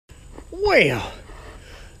Well,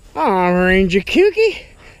 I'm Ranger Kooky,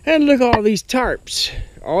 and look at all these tarps.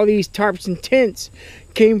 All these tarps and tents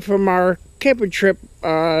came from our camping trip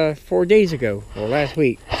 4 days ago, or last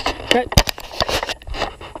week. Cut.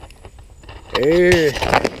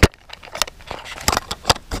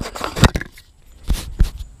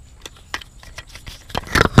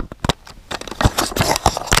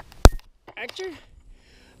 Actually,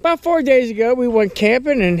 about 4 days ago, we went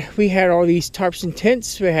camping and we had all these tarps and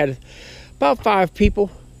tents. We had about 5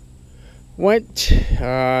 people.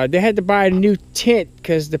 They had to buy a new tent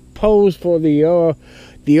because the poles for the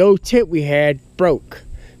old tent we had broke.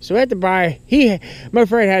 So we had to buy, my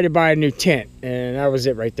friend had to buy a new tent, and that was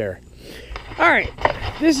it right there. All right,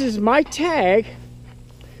 this is my tag.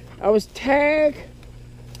 I was tagged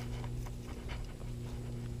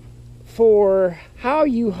for how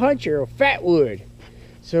you hunt your fat wood.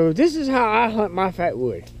 So this is how I hunt my fat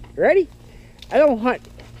wood. Ready? I don't hunt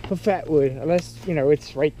for fat wood unless, you know,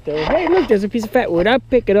 it's right there. Hey, look, there's a piece of fat wood. I'll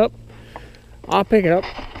pick it up.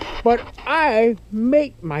 But I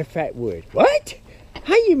make my fat wood. What?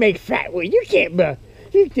 How you make fat wood?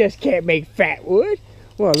 You just can't make fat wood.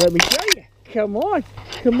 Well, let me show you. Come on,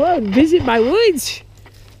 visit my woods.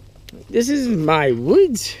 This is my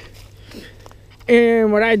woods.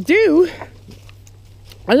 And what I do,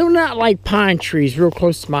 I do not like pine trees real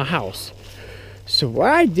close to my house. So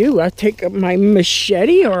what I do, I take up my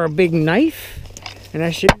machete or a big knife, and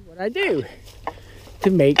I show you what I do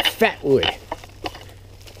to make fat wood.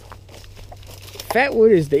 Fat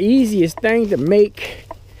wood is the easiest thing to make.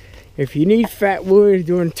 If you need fat wood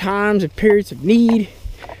during times and periods of need,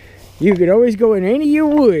 you can always go in any of your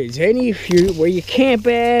woods, where you camp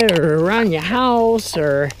at, or around your house,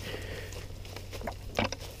 or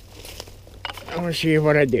I want to show you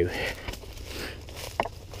what I do.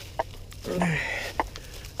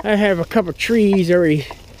 I have a couple trees I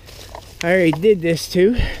already did this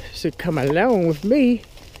to, so come along with me.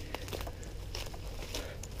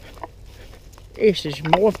 This is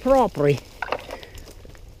more property.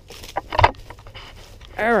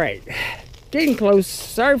 All right, getting close.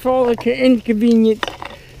 Sorry for all the inconvenience,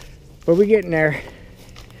 but we're getting there.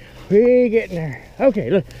 Okay,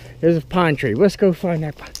 look, there's a pine tree. Let's go find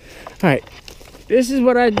that pine. All right, this is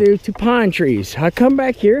what I do to pine trees. I come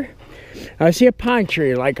back here. I see a pine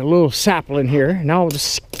tree, like a little sapling here, and I'll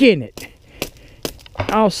skin it.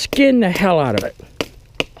 I'll skin the hell out of it.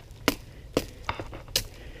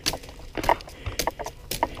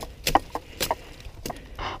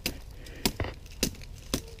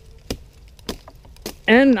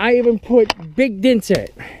 And I even put big dents in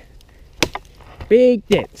it. Big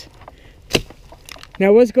dents.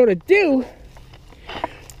 Now what's going to do,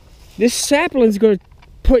 this sapling's going to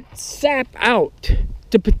put sap out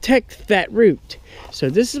to protect that root. So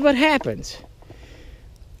this is what happens.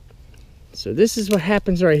 So this is what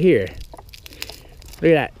happens right here.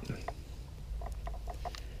 Look at that.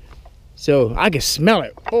 So I can smell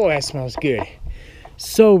it. Oh, that smells good.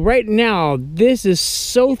 So right now, this is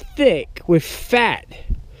so thick with fat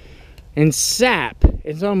and sap.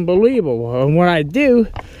 It's unbelievable. And what I do,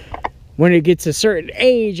 when it gets a certain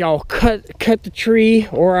age, I'll cut the tree,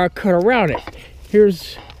 or I'll cut around it.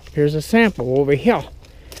 Here's a sample over here.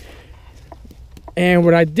 And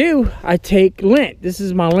what I do, I take lint. This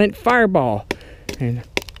is my lint fireball. And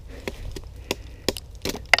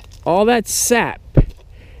all that sap.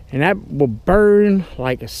 And that will burn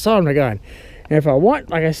like a son of a gun. And if I want,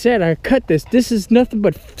 like I said, I cut this. This is nothing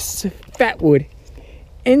but fat wood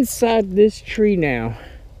inside this tree now.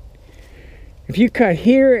 If you cut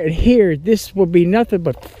here and here, this will be nothing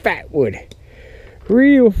but fat wood.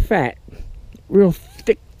 Real fat. Real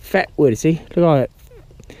thick fat wood. See? Look at all that.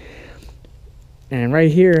 And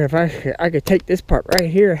right here, if I could take this part right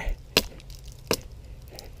here.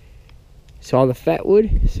 So all the fat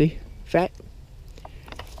wood, see? Fat.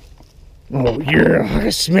 Oh yeah, I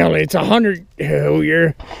can smell it. It's 100. Oh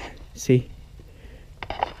yeah. See?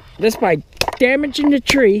 That's by damaging the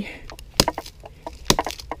tree.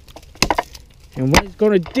 And what it's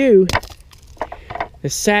gonna do, the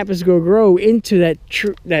sap is gonna grow into that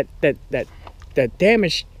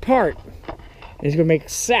damaged part. And it's gonna make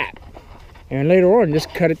sap. And later on,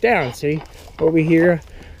 just cut it down. See, over here,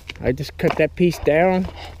 I just cut that piece down.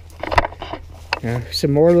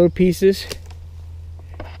 Some more little pieces.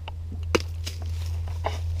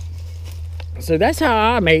 So that's how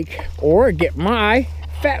I make or get my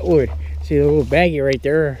fat wood. See the little baggie right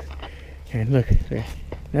there? And look,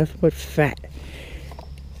 nothing but fat.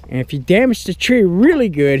 And if you damage the tree really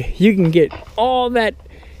good, you can get all that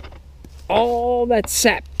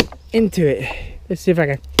sap into it. Let's see if I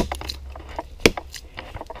can.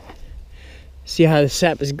 See how the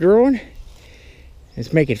sap is growing?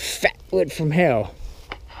 It's making fat wood from hell.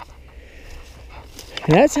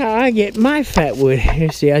 And that's how I get my fat wood. You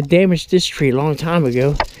see, I damaged this tree a long time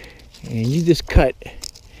ago. And you just cut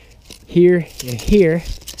here and here.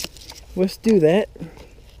 Let's do that.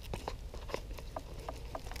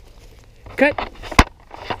 Cut.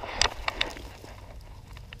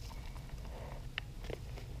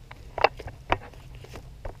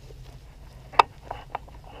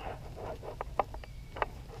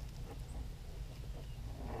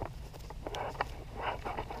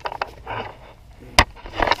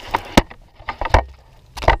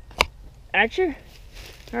 Action.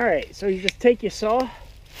 All right, so you just take your saw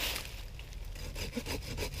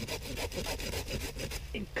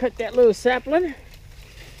and cut that little sapling.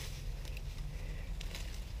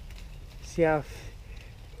 See how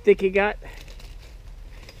thick it got?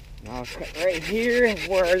 I'll cut right here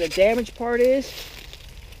where the damaged part is,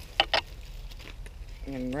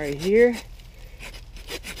 and right here.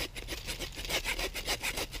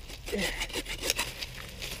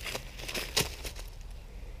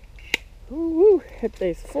 Ooh, that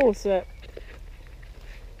thing's full of sap.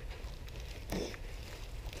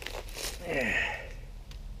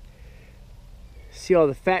 See all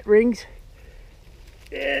the fat rings?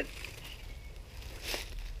 And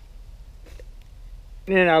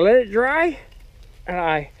then I let it dry and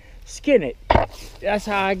I skin it. That's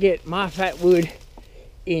how I get my fat wood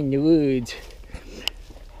in the woods.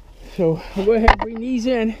 So I'll go ahead and bring these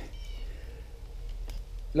in.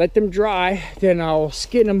 Let them dry, then I'll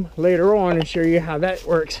skin them later on and show you how that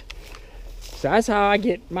works. So that's how I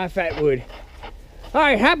get my fat wood. All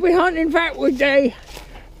right, happy hunting Fat Wood Day.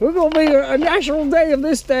 We're gonna be a national day of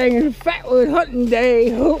this thing, and Fat Wood hunting day.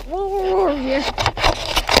 Yeah.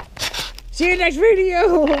 See you next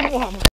video.